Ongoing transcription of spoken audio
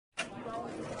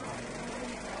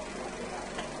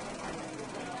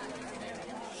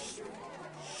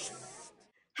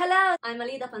I'm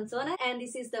Alida Pantone, and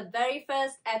this is the very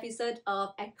first episode of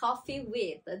A Coffee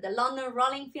With, the London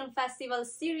Rolling Film Festival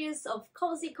series of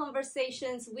cozy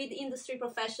conversations with industry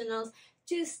professionals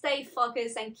to stay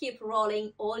focused and keep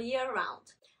rolling all year round.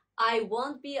 I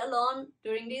won't be alone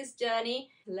during this journey.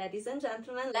 Ladies and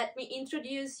gentlemen, let me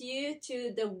introduce you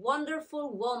to the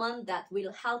wonderful woman that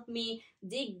will help me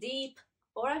dig deep,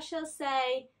 or I shall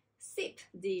say, sip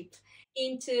deep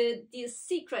into the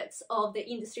secrets of the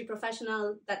industry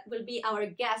professional that will be our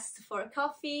guest for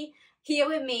coffee. Here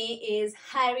with me is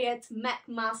Harriett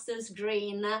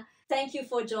MacMasters-Green. Thank you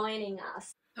for joining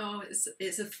us. Oh,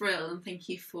 it's a thrill, and thank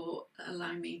you for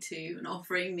allowing me to and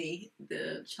offering me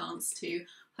the chance to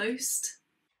host.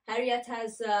 Harriett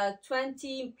has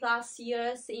 20 plus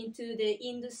years into the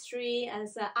industry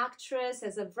as an actress,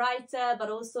 as a writer, but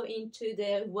also into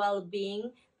the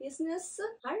well-being business.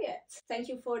 Harriett, thank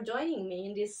you for joining me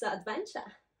in this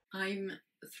adventure. I'm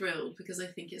thrilled because I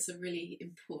think it's a really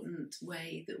important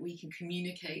way that we can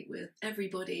communicate with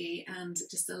everybody and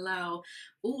just allow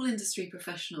all industry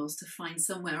professionals to find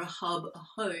somewhere, a hub,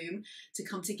 a home, to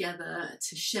come together,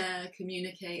 to share,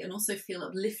 communicate, and also feel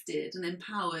uplifted and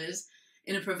empowered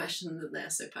in a profession that they're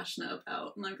so passionate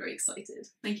about. And I'm very excited.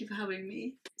 Thank you for having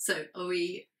me. So are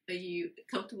you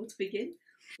comfortable to begin?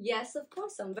 Yes, of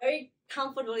course. I'm very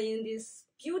comfortable in this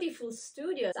beautiful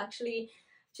studio. Actually,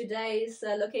 today's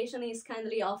location is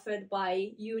kindly offered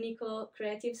by Unico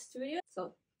Creative Studio.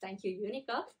 So thank you,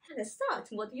 Unico. Let's start.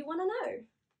 What do you want to know?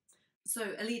 So,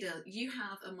 Alida, you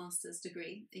have a master's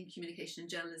degree in communication and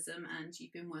journalism, and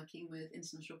you've been working with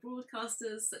international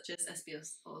broadcasters such as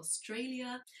SBS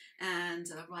Australia and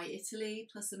Rai Italy,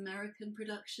 plus American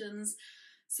productions.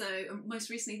 So, most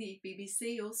recently the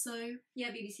BBC also. Yeah,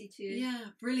 BBC too. Yeah,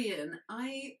 brilliant.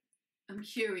 I am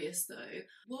curious though,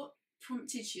 what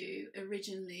prompted you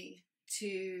originally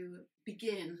to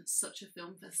begin such a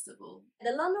film festival?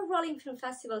 The London Rolling Film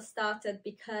Festival started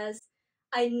because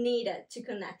I needed to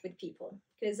connect with people.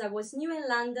 Because I was new in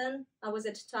London, I was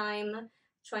at the time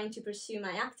trying to pursue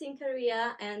my acting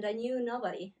career, and I knew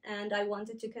nobody. And I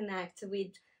wanted to connect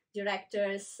with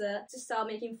directors to start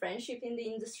making friendship in the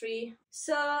industry.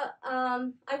 So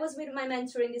I was with my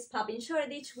mentor in this pub in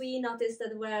Shoreditch. We noticed that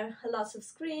there were lots of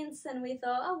screens, and we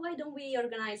thought, oh, why don't we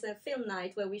organize a film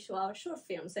night where we show our short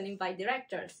films and invite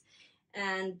directors?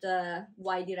 And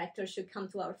why directors should come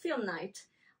to our film night?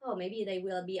 Oh, maybe they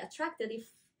will be attracted if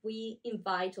we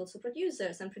invite also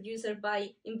producers, and producers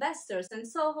by investors, and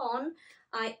so on.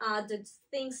 I added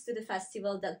things to the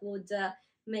festival that would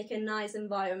make a nice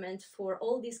environment for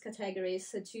all these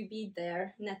categories to be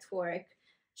there, network,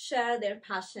 share their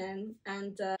passion,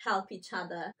 and help each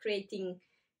other, creating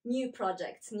new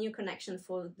projects, new connections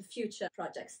for the future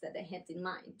projects that they had in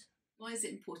mind. Why is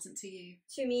it important to you?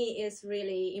 To me, it's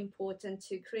really important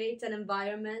to create an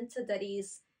environment that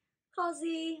is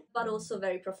cozy, but also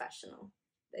very professional.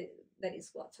 That is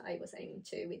what I was aiming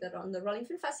to with the Rolling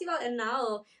Film Festival. And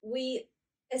now we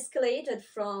escalated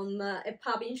from a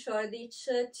pub in Shoreditch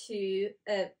to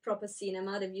a proper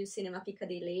cinema, the View Cinema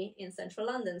Piccadilly in central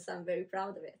London. So I'm very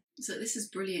proud of it. So this is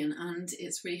brilliant, and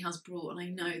it really has brought, and I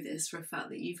know this for a fact,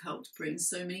 that you've helped bring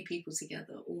so many people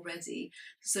together already.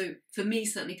 So for me,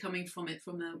 certainly coming from it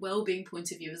from a well-being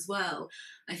point of view as well,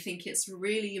 I think it's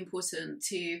really important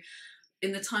to,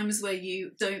 in the times where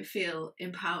you don't feel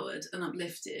empowered and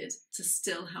uplifted, to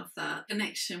still have that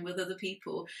connection with other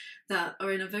people that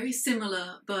are in a very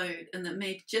similar boat and that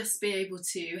may just be able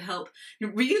to help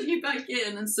reel you back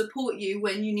in and support you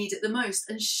when you need it the most,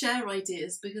 and share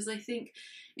ideas. Because I think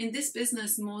in this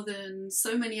business, more than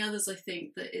so many others, I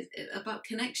think that it's about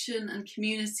connection and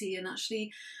community, and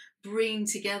actually bringing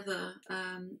together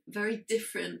very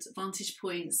different vantage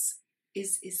points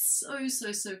is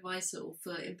so vital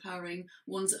for empowering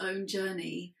one's own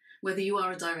journey, whether you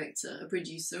are a director, a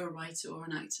producer, a writer, or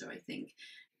an actor, I think.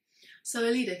 So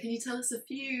Alida, can you tell us a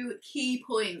few key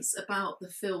points about the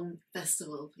film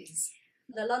festival, please?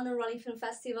 The London Rolling Film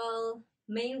Festival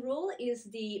main rule is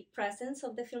the presence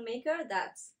of the filmmaker.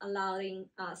 That's allowing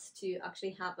us to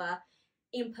actually have a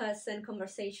in-person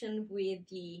conversation with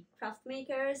the craft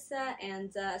makers,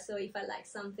 and so if I like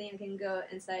something, I can go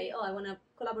and say, oh, I want to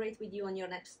collaborate with you on your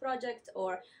next project,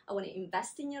 or I want to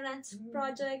invest in your next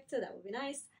project. That would be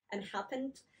nice, and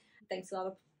happened thanks to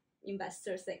our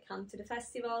investors that come to the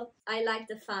festival. I like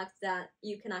the fact that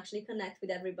you can actually connect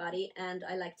with everybody, and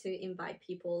I like to invite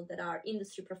people that are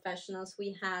industry professionals.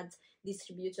 We had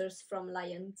distributors from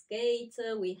Lionsgate,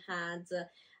 we had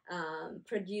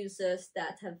producers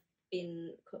that have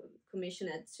been commissioned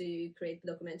to create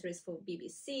documentaries for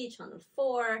BBC, Channel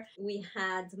 4. We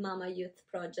had Mama Youth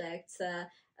Project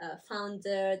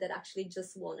founder that actually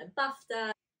just won a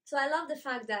BAFTA. So I love the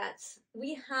fact that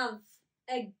we have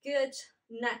a good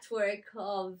network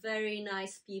of very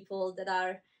nice people that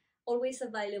are always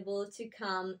available to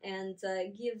come and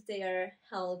give their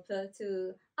help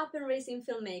to up and raising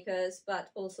filmmakers, but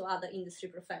also other industry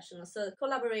professionals. So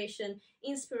collaboration,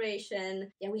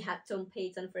 inspiration. Yeah, we had Tom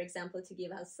Payton, for example, to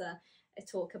give us a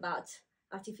talk about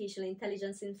artificial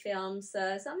intelligence in films. So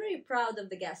I'm very proud of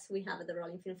the guests we have at the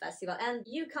Rolling Film Festival. And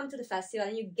you come to the festival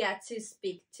and you get to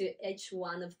speak to each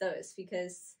one of those,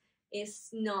 because it's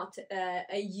not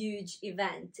a huge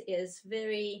event. It's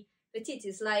very petite.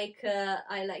 It's like,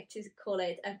 I like to call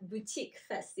it a boutique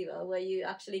festival where you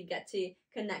actually get to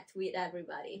connect with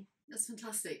everybody. That's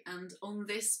fantastic. And on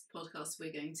this podcast,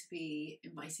 we're going to be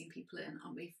inviting people in,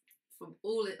 aren't we? From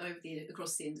all over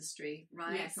across the industry,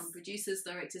 right? Yes. From producers,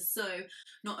 directors. So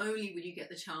not only will you get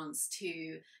the chance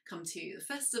to come to the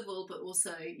festival, but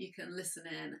also you can listen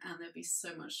in, and there'll be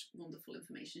so much wonderful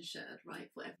information shared, right?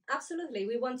 Absolutely.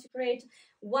 We want to create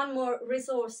one more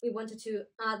resource. We wanted to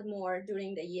add more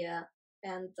during the year,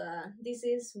 and this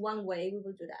is one way we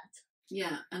will do that.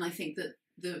 Yeah, and I think that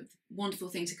the wonderful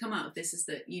thing to come out of this is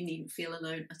that you needn't feel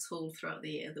alone at all throughout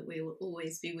the year, that we will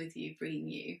always be with you, bringing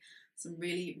you some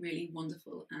really, really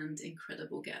wonderful and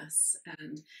incredible guests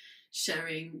and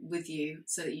sharing with you,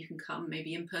 so that you can come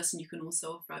maybe in person. You can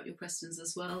also offer out your questions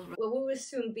as well. Well, we will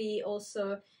soon be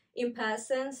also in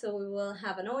person, so we will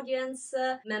have an audience.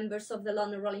 Members of the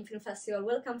London Rolling Film Festival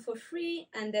will come for free,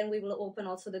 and then we will open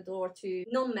also the door to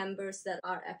non-members that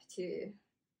are happy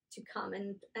to come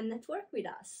and network with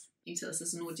us. You tell us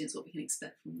as an audience what we can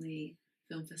expect from the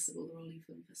film festival, the Rolling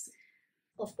Film Festival.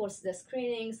 Of course, the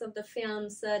screenings of the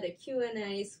films, the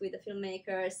Q&As with the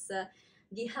filmmakers,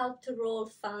 the Help to Roll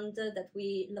fund that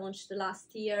we launched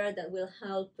last year that will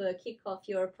help kick off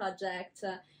your project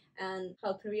and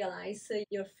help realize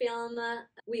your film.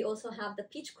 We also have the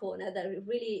Pitch Corner that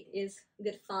really is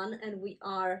good fun, and we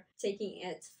are taking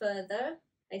it further.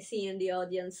 I see in the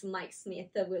audience Mike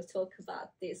Smith will talk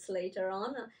about this later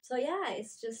on. So yeah,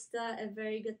 it's just a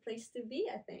very good place to be,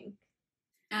 I think.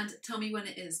 And tell me when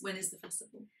it is. When is the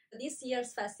festival? This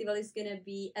year's festival is going to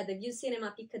be at the View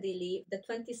Cinema Piccadilly, the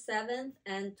 27th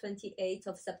and 28th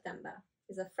of September.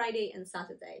 It's a Friday and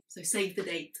Saturday. So save the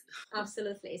date.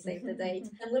 Absolutely, save the date.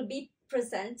 And will be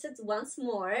presented once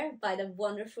more by the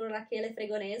wonderful Rachele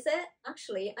Fregonese.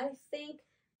 Actually, I think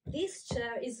this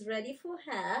chair is ready for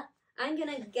her. I'm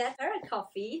going to get her a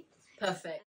coffee.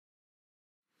 Perfect.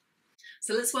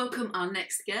 So let's welcome our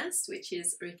next guest, which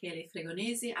is Rachele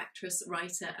Fregonese, actress,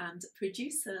 writer and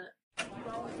producer.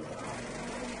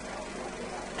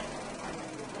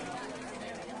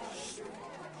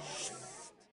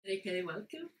 Rachele,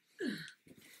 welcome.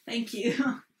 Thank you.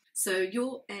 So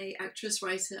you're a actress,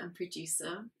 writer and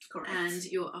producer. Correct. And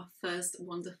you're our first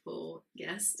wonderful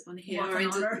guest on here. What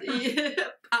an honour. Yeah,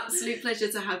 absolute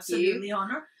pleasure to have you. Absolutely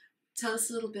honour. Tell us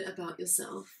a little bit about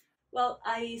yourself. Well,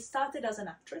 I started as an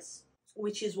actress,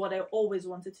 which is what I always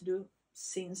wanted to do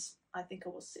since I think I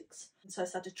was 6. So I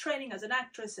started training as an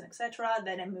actress and etc.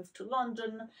 Then I moved to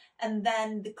London, and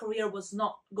then the career was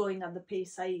not going at the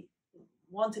pace I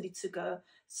wanted it to go.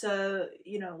 So,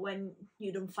 you know, when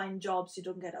you don't find jobs, you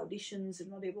don't get auditions, you're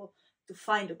not able to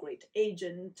find a great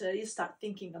agent, you start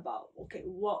thinking about, okay,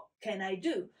 what can I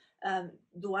do?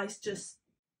 Do I just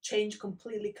change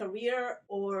completely career,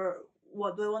 or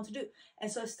what do I want to do?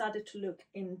 And so I started to look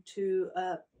into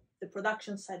the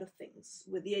production side of things,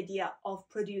 with the idea of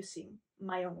producing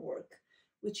my own work,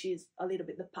 which is a little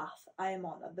bit the path I am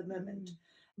on at the moment.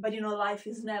 But, you know, life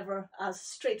is never as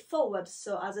straightforward.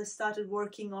 So as I started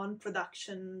working on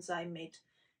productions, I made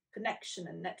connection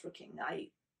and networking. I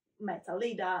met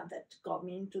Alida, that got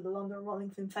me into the London Rolling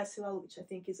Film Festival, which I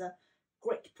think is a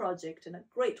great project and a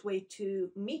great way to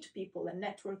meet people and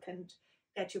network and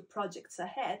get your projects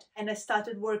ahead. And I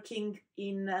started working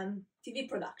in TV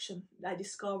production. I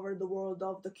discovered the world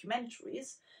of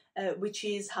documentaries, which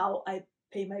is how I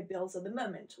pay my bills at the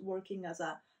moment, working as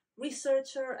a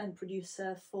researcher and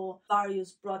producer for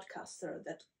various broadcasters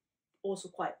that also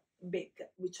quite big,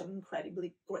 which I'm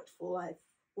incredibly grateful. I've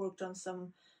worked on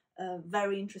some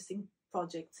very interesting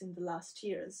projects in the last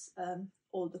years,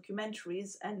 all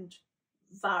documentaries, and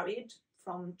varied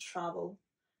from travel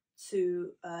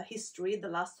to history. The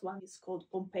last one is called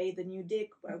Pompeii, the New Dig,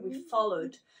 where we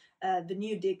followed the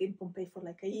new dig in Pompeii for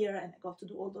like a year, and I got to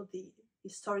do all of the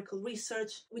historical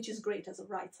research, which is great as a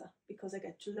writer because I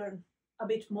get to learn a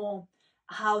bit more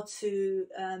how to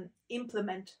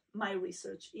implement my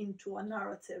research into a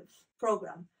narrative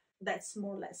program. That's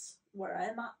more or less where I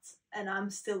am at, and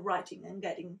I'm still writing and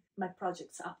getting my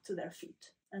projects up to their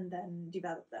feet and then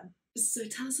develop them. So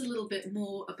tell us a little bit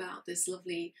more about this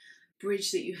lovely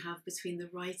bridge that you have between the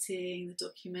writing, the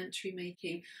documentary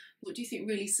making, what do you think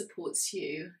really supports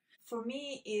you? For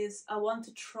me is I want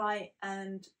to try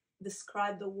and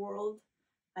describe the world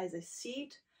as I see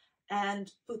it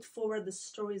and put forward the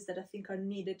stories that I think are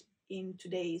needed in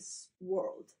today's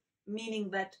world.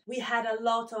 Meaning that we had a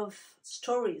lot of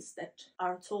stories that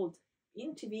are told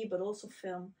in TV but also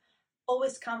film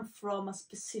always come from a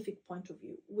specific point of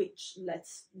view, which,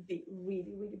 let's be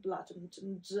really, really blatant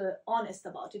and honest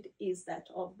about it, is that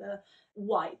of the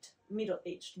white,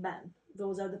 middle-aged man.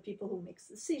 Those are the people who make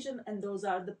the decision, and those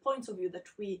are the points of view that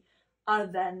we are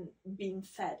then being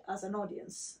fed as an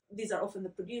audience. These are often the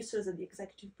producers and the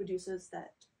executive producers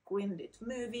that greenlit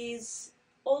movies.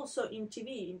 Also in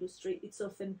TV industry, it's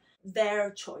often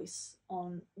their choice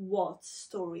on what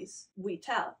stories we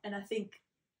tell. And I think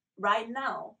right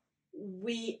now,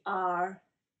 we are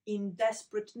in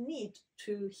desperate need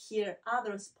to hear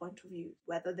others' point of view,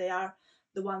 whether they are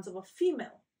the ones of a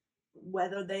female,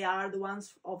 whether they are the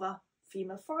ones of a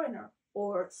female foreigner,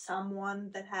 or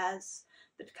someone that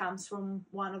comes from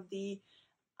one of the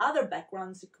other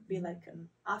backgrounds. It could be like an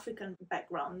African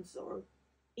backgrounds or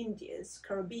India's,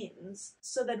 Caribbeans,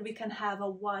 so that we can have a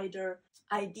wider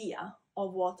idea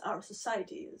of what our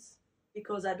society is.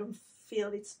 Because I don't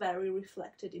feel it's very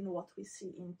reflected in what we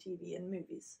see in TV and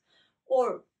movies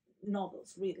or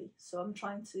novels, really. So I'm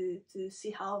trying to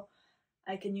see how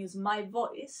I can use my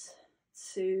voice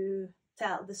to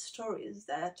tell the stories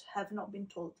that have not been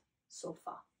told so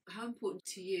far. How important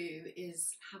to you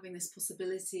is having this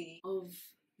possibility of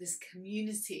this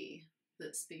community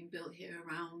that's being built here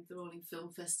around the Rolling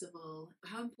Film Festival?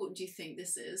 How important do you think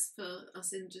this is for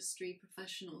us industry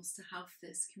professionals to have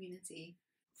this community?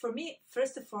 For me,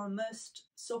 first and foremost,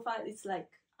 so far it's like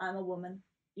I'm a woman,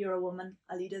 you're a woman,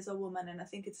 Alida's a woman, and I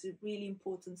think it's really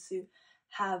important to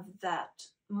have that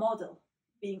model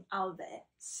being out there,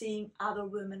 seeing other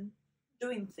women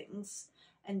doing things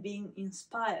and being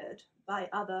inspired by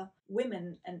other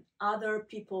women and other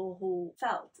people who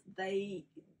felt they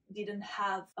didn't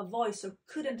have a voice or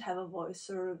couldn't have a voice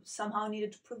or somehow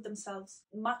needed to prove themselves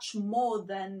much more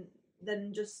than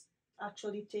just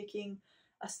actually taking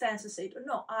a stance and say,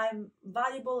 no, I'm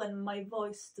valuable and my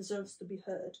voice deserves to be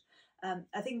heard.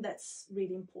 I think that's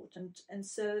really important. And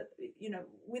so,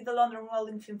 with the London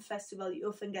Rolling Film Festival, you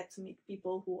often get to meet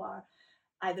people who are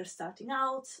either starting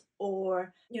out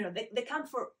or, they come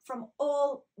from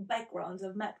all backgrounds.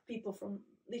 I've met people from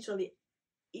literally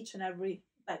each and every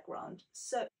background.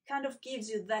 So it kind of gives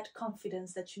you that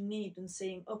confidence that you need in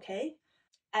saying, okay,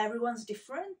 everyone's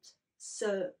different.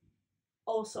 So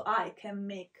also I can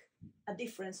make a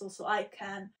difference. Also I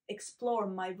can explore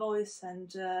my voice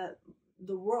and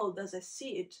the world as I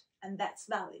see it, and that's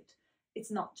valid.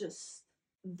 It's not just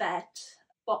that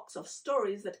box of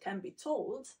stories that can be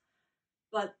told,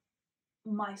 but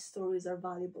my stories are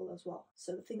valuable as well.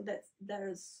 So I think that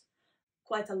there's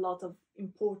quite a lot of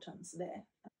importance there.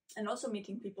 And also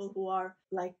meeting people who are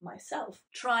like myself,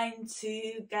 trying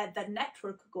to get that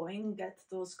network going, get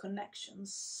those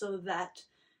connections so that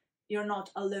you're not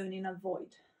alone in a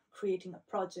void creating a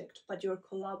project, but you're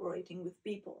collaborating with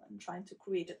people and trying to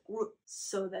create a group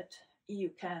so that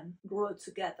you can grow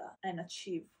together and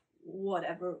achieve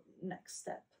whatever next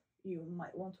step you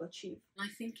might want to achieve. I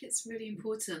think it's really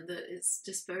important that it's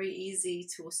just very easy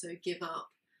to also give up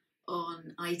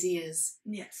on ideas.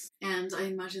 Yes. And I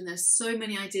imagine there's so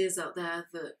many ideas out there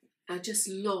that are just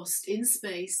lost in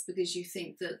space because you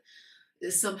think that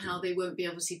somehow they won't be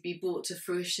able to be brought to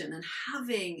fruition. And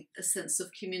having a sense of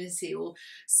community, or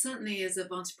certainly as a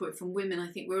vantage point from women,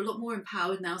 I think we're a lot more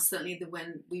empowered now, certainly than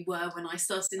when I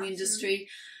started in the industry.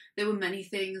 There were many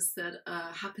things that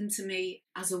happened to me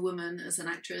as a woman, as an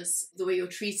actress, the way you're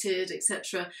treated,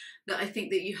 etc., that I think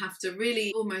that you have to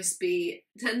really almost be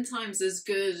 10 times as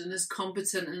good and as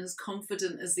competent and as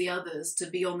confident as the others to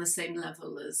be on the same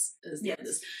level as the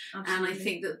others. Absolutely. And I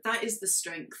think that is the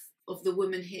strength of the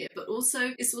woman here, but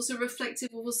also it's also reflective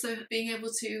of also being able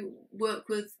to work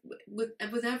with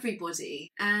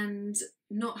everybody and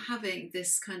not having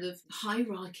this kind of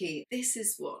hierarchy. This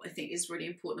is what I think is really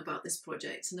important about this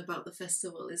project and about the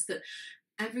festival, is that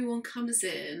everyone comes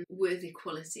in with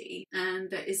equality and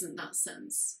there isn't that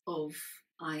sense of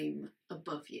I'm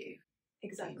above you.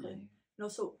 Exactly. And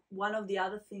also, one of the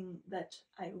other things that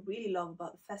I really love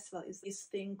about the festival is this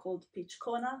thing called Pitch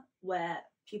Corner, where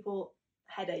people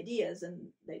had ideas and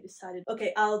they decided,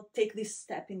 okay, I'll take this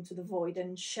step into the void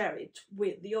and share it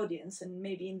with the audience, and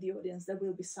maybe in the audience there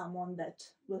will be someone that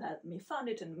will help me fund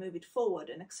it and move it forward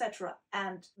and etc.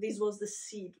 And this was the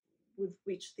seed with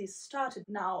which this started.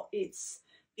 Now it's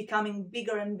becoming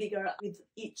bigger and bigger with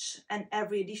each and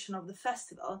every edition of the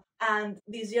festival. And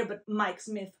this year, but Mike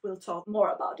Smith will talk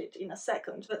more about it in a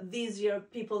second, but this year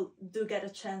people do get a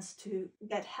chance to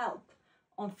get help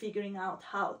on figuring out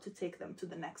how to take them to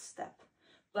the next step.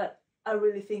 But I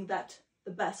really think that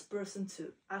the best person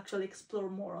to actually explore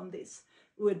more on this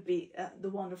would be the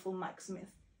wonderful Mike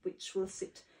Smith, which will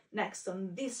sit next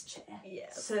on this chair.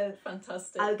 Yes, so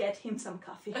fantastic. I'll get him some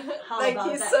coffee. How Thank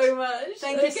about you that? so much.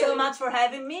 Thank you so much for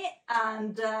having me,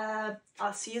 and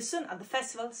I'll see you soon at the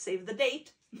festival. Save the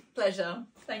date. Pleasure.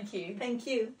 Thank you. Thank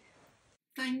you.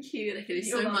 Thank you, Rachele,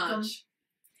 You're so welcome. much.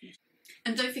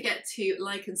 And don't forget to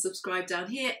like and subscribe down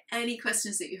here. Any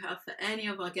questions that you have for any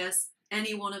of our guests,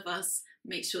 any one of us,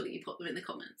 make sure that you pop them in the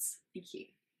comments. Thank you.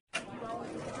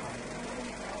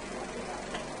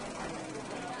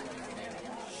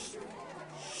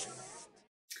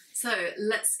 So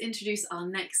let's introduce our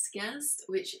next guest,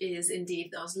 which is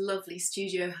indeed our lovely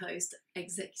studio host,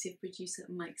 executive producer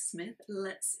Mike Smith.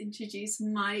 Let's introduce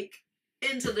Mike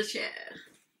into the chair.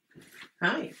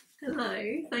 Hi.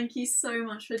 Hello, thank you so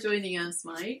much for joining us,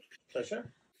 Mike.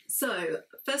 Pleasure. So,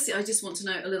 firstly, I just want to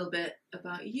know a little bit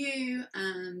about you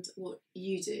and what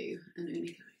you do. And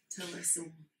Unico, tell us all.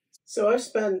 So I've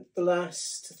spent the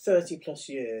last 30 plus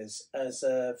years as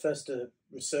first a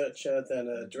researcher, then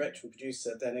a director and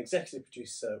producer, then executive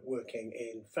producer working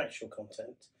in factual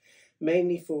content,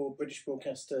 mainly for British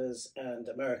broadcasters and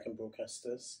American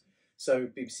broadcasters. So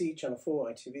BBC, Channel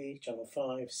 4, ITV, Channel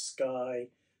 5, Sky,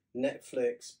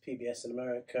 Netflix, PBS in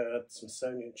America,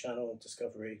 Smithsonian Channel,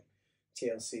 Discovery,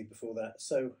 TLC before that.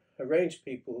 So a range of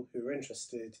people who are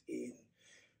interested in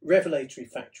revelatory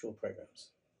factual programmes.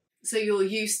 So you're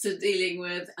used to dealing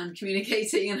with and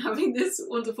communicating and having this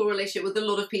wonderful relationship with a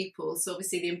lot of people. So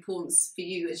obviously the importance for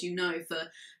you, as you know,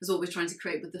 as what we're trying to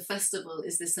create with the festival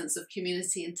is this sense of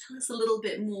community. And tell us a little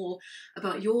bit more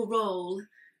about your role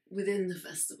within the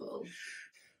festival.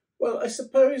 Well, I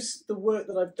suppose the work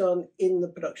that I've done in the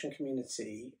production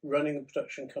community, running a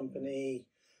production company,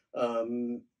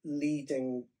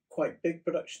 leading quite big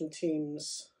production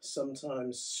teams,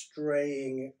 sometimes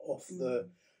straying off the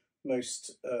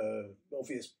most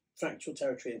obvious factual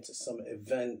territory into some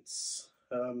events.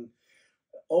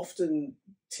 Often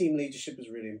team leadership is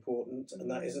really important, and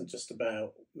that isn't just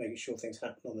about making sure things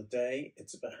happen on the day,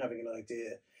 it's about having an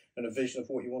idea and a vision of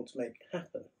what you want to make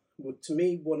happen. To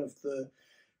me, one of the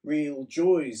real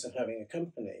joys of having a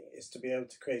company is to be able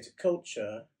to create a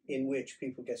culture in which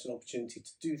people get an opportunity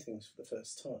to do things for the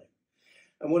first time.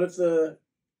 And one of the,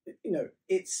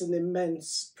 it's an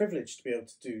immense privilege to be able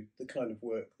to do the kind of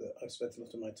work that I've spent a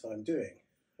lot of my time doing.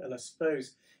 And I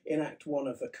suppose in Act 1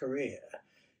 of a career,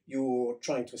 you're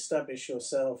trying to establish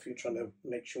yourself, you're trying to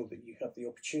make sure that you have the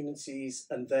opportunities,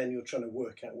 and then you're trying to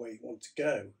work out where you want to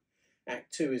go.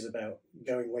 Act 2 is about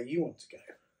going where you want to go.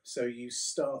 So you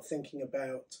start thinking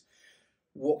about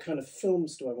what kind of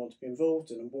films do I want to be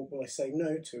involved in, and what will I say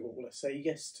no to, what will I say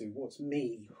yes to, what's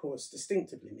me, what's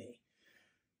distinctively me.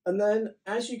 And then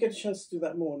as you get a chance to do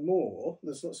that more and more,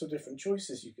 there's lots of different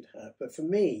choices you could have. But for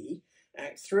me,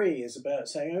 Act 3 is about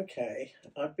saying, okay,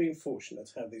 I've been fortunate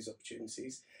to have these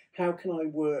opportunities. How can I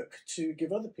work to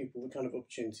give other people the kind of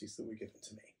opportunities that were given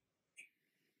to me?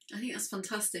 I think that's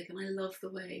fantastic, and I love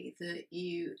the way that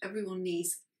everyone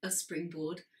needs a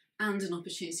springboard and an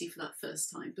opportunity for that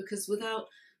first time, because without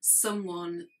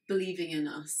someone believing in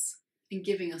us and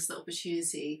giving us the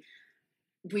opportunity,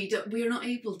 we're not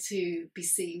able to be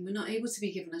seen, we're not able to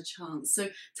be given a chance. So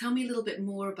tell me a little bit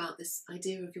more about this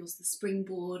idea of yours, the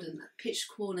springboard and that pitch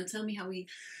corner. Tell me how we...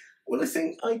 Well, I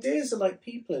think ideas are like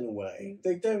people in a way.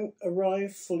 They don't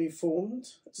arrive fully formed.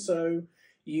 So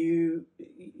you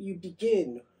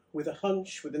begin with a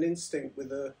hunch, with an instinct,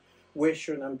 with a wish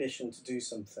or an ambition to do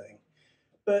something.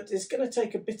 But it's going to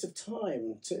take a bit of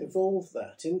time to evolve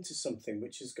that into something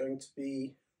which is going to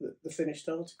be the finished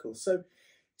article. So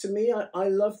to me, I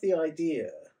love the idea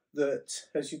that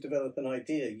as you develop an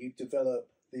idea, you develop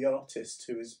the artist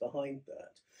who is behind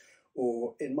that.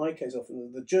 Or in my case,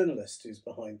 often the journalist who's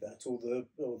behind that, or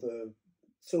the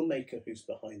filmmaker who's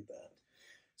behind that.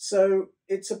 So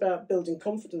it's about building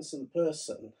confidence in the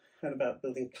person and about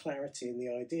building clarity in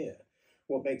the idea.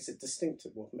 What makes it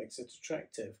distinctive, what makes it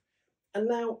attractive. And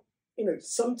now,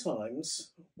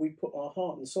 sometimes we put our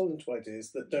heart and soul into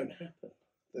ideas that don't happen,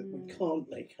 that we can't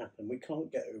make happen, we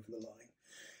can't get over the line.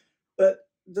 But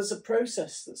there's a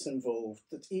process that's involved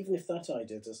that even if that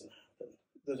idea doesn't happen,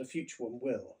 that a future one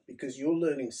will, because you're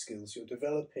learning skills, you're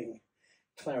developing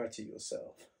clarity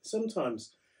yourself.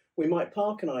 Sometimes we might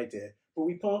park an idea, but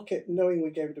we park it knowing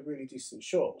we gave it a really decent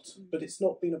shot, but it's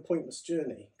not been a pointless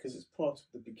journey because it's part of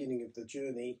the beginning of the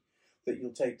journey that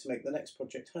you'll take to make the next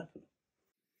project happen.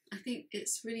 I think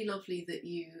it's really lovely that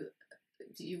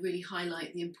you really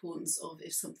highlight the importance of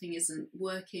if something isn't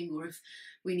working, or if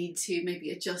we need to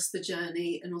maybe adjust the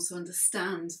journey, and also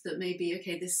understand that maybe,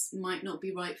 okay, this might not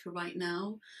be right for right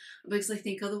now, because I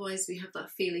think otherwise we have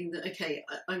that feeling that, okay,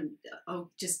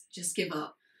 I'll just give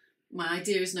up. My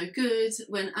idea is no good,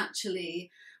 when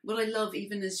actually what I love,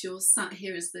 even as you're sat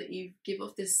here, is that you give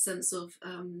off this sense of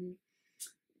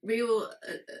real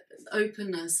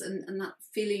openness, and that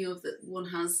feeling of that one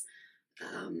has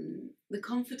the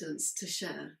confidence to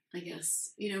share, I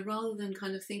guess, rather than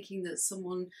kind of thinking that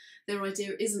their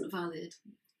idea isn't valid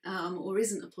or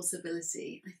isn't a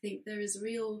possibility. I think there is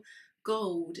real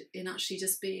gold in actually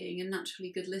just being a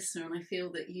naturally good listener, and I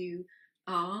feel that you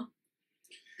are,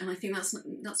 and I think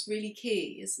that's really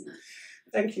key, isn't it?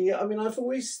 Thank you. Yeah, I mean, I've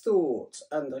always thought,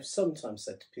 and I've sometimes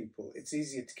said to people, it's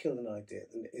easier to kill an idea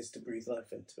than it is to breathe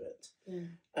life into it.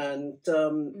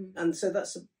 And so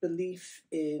that's a belief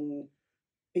in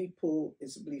people,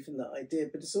 it's a belief in that idea,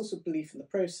 but it's also a belief in the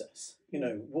process.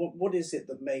 What is it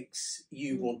that makes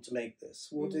you want to make this?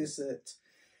 What is it?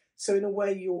 So in a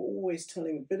way, you're always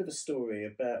telling a bit of a story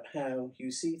about how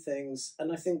you see things,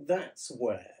 and I think that's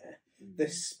where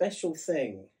this special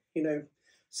thing,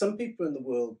 some people in the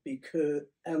world,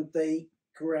 and they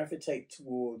gravitate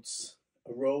towards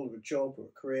a role or a job or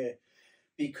a career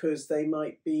because they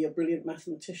might be a brilliant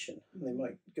mathematician, and they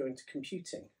might go into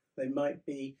computing. They might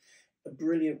be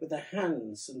brilliant with their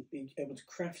hands and be able to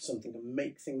craft something and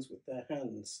make things with their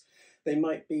hands. They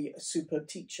might be a superb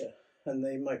teacher, and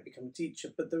they might become a teacher.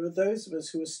 But there are those of us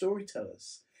who are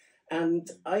storytellers. And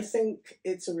I think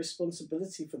it's a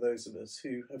responsibility for those of us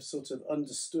who have sort of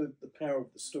understood the power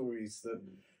of the stories that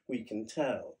we can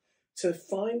tell, to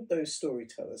find those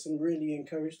storytellers and really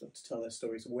encourage them to tell their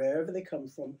stories wherever they come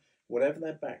from, whatever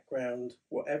their background,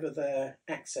 whatever their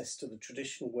access to the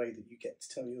traditional way that you get to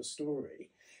tell your story.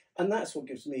 And that's what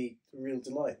gives me real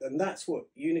delight. And that's what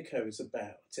Unico is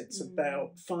about. It's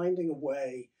about finding a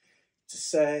way to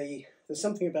say, there's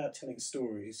something about telling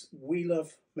stories. We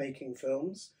love making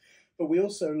films, but we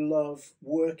also love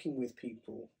working with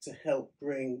people to help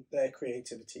bring their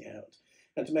creativity out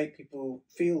and to make people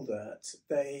feel that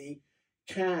they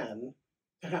can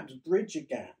perhaps bridge a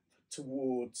gap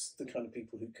towards the kind of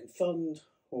people who can fund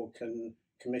or can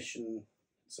commission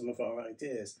some of our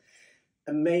ideas.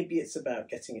 And maybe it's about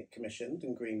getting it commissioned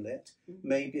and greenlit.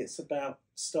 Maybe it's about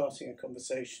starting a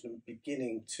conversation and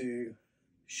beginning to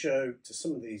show to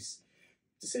some of these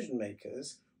decision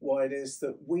makers why it is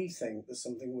that we think there's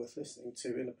something worth listening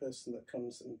to in a person that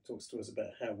comes and talks to us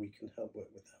about how we can help work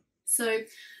with them. So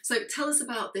tell us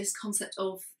about this concept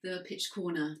of the pitch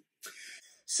corner.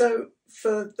 So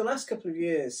for the last couple of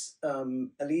years,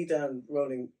 Alida and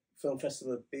Rolling Film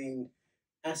Festival have been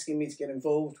asking me to get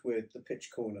involved with the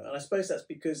pitch corner. And I suppose that's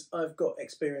because I've got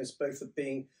experience both of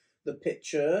being the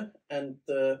pitcher and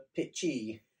the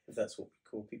pitchee, if that's what we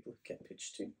call people who get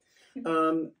pitched to.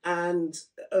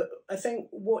 I think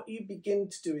what you begin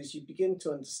to do is you begin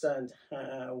to understand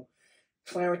how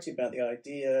clarity about the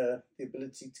idea, the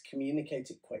ability to communicate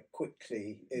it quite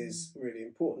quickly is really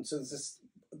important. So there's this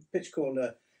pitch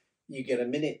corner, you get a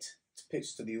minute to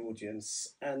pitch to the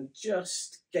audience, and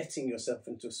just getting yourself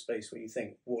into a space where you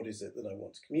think, what is it that I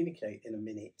want to communicate in a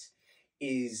minute,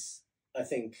 is, I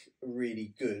think,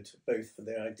 really good, both for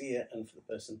the idea and for the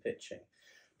person pitching.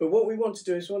 But what we want to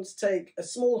do is we want to take a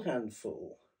small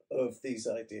handful of these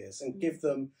ideas and give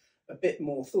them a bit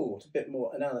more thought, a bit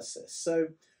more analysis. So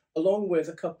along with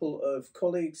a couple of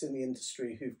colleagues in the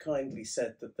industry who've kindly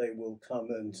said that they will come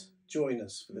and join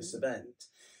us for this event,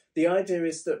 the idea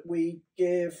is that we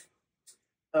give,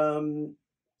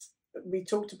 we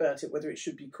talked about it, whether it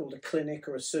should be called a clinic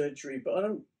or a surgery, but I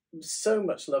don't so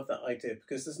much love that idea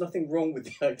because there's nothing wrong with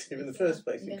the idea in the first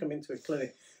place. You come into a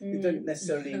clinic, you don't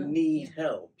necessarily need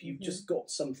help. You've just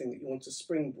got something that you want to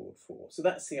springboard for. So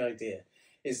that's the idea,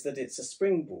 is that it's a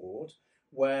springboard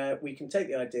where we can take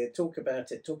the idea, talk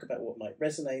about it, talk about what might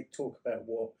resonate, talk about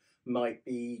what might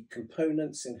be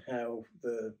components in how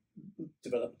the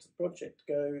development of the project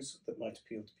goes that might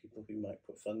appeal to people who might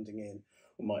put funding in,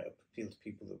 or might appeal to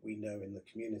people that we know in the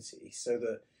community, so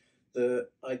that the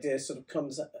idea sort of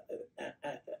comes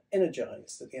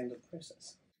energized at the end of the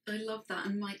process. I love that.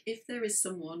 And Mike, if there is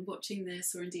someone watching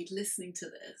this or indeed listening to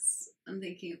this and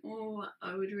thinking, oh,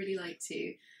 I would really like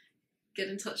to get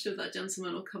in touch with that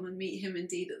gentleman or come and meet him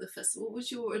indeed at the festival, what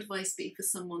would your advice be for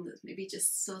someone that's maybe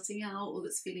just starting out or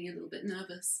that's feeling a little bit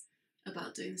nervous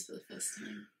about doing this for the first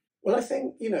time? Well, I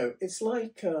think, it's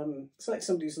like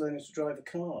somebody who's learning to drive a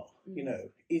car.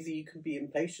 Either you can be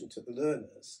impatient at the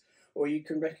learners, or you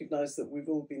can recognise that we've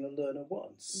all been a learner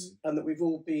once, and that we've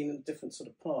all been in a different sort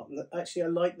of part. And that actually, I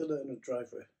like the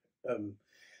learner-driver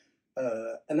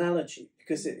analogy,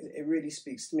 because it really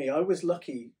speaks to me. I was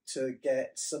lucky to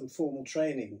get some formal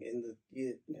training in the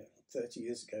year, 30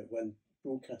 years ago, when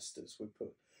broadcasters would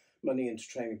put money into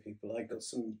training people. I got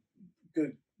some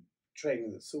good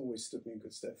training that's always stood me in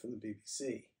good stead from the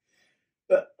BBC.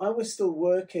 But I was still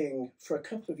working for a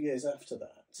couple of years after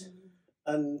that.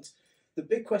 And the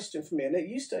big question for me, and it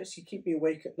used to actually keep me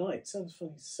awake at night, sounds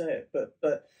funny to say it,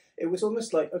 but it was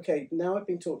almost like, okay, now I've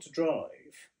been taught to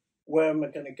drive, where am I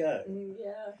going to go?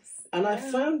 Yes. And I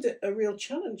found it a real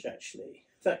challenge, actually,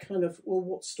 that kind of, well,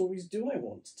 what stories do I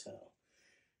want to tell?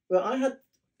 But I had,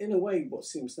 in a way, what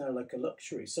seems now like a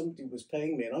luxury. Somebody was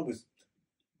paying me and I was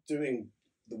doing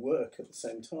the work at the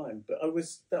same time. But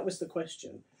that was the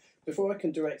question. Before I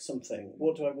can direct something,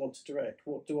 what do I want to direct?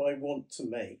 What do I want to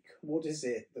make? What is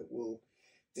it that will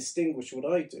distinguish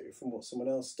what I do from what someone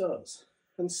else does?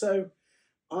 And so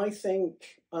I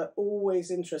think I'm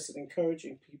always interested in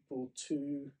encouraging people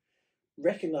to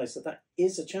recognise that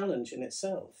is a challenge in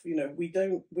itself. We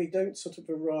don't sort of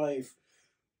arrive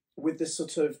with this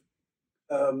sort of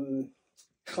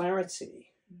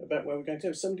clarity about where we're going to.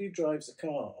 If somebody who drives a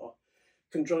car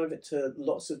can drive it to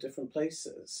lots of different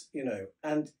places,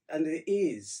 and it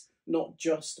is not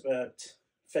just about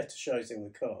fetishising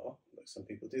the car, like some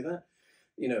people do that,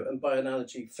 and by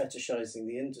analogy, fetishising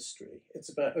the industry. It's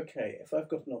about, okay, if I've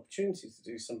got an opportunity to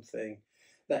do something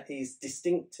that is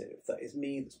distinctive, that is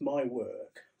me, that's my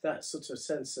work, that sort of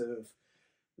sense of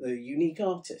the unique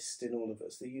artist in all of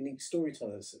us, the unique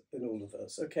storytellers in all of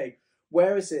us. Okay,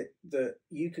 where is it that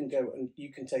you can go and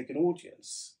you can take an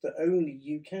audience that only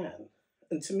you can?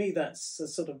 And to me, that's a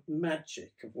sort of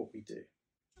magic of what we do.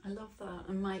 I love that.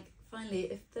 And Mike, finally,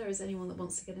 if there is anyone that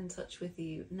wants to get in touch with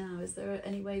you now, is there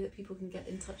any way that people can get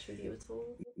in touch with you at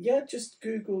all? Yeah, just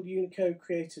Google Unico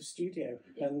Creative Studio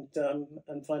and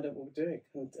find out what we're doing.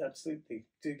 And absolutely,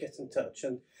 do get in touch.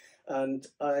 And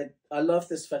I love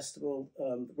this festival.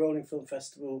 The Rolling Film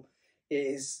Festival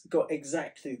is got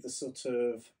exactly the sort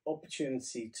of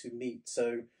opportunity to meet.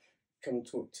 So come and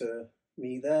talk to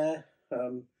me there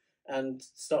and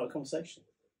start a conversation.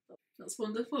 That's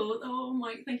wonderful. Oh,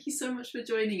 Mike, thank you so much for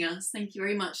joining us. Thank you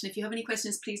very much. And if you have any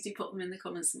questions, please do pop them in the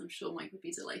comments, and I'm sure Mike would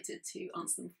be delighted to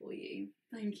answer them for you.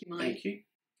 Thank you, Mike. Thank you.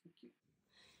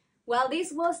 Well,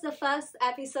 this was the first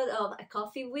episode of A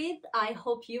Coffee With. I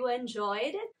hope you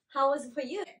enjoyed it. How was it for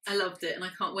you? I loved it, and I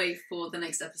can't wait for the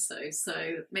next episode.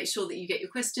 So make sure that you get your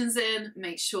questions in.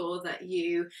 Make sure that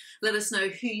you let us know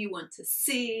who you want to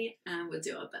see, and we'll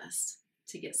do our best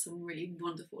to get some really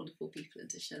wonderful, wonderful people in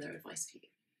to share their advice for you.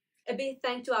 A big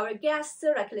thank to our guests,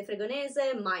 Rachele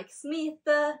Fregonese, Mike Smith,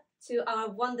 to our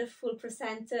wonderful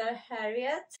presenter,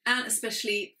 Harriett. And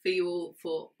especially for you all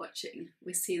for watching.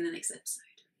 We'll see you in the next episode.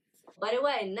 By the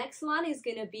way, next one is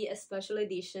going to be a special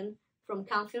edition from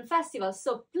Cannes Film Festival.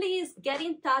 So please get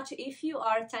in touch if you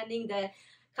are attending the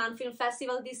Cannes Film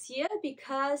Festival this year,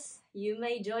 because you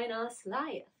may join us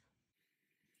live.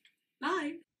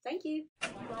 Bye. Thank you.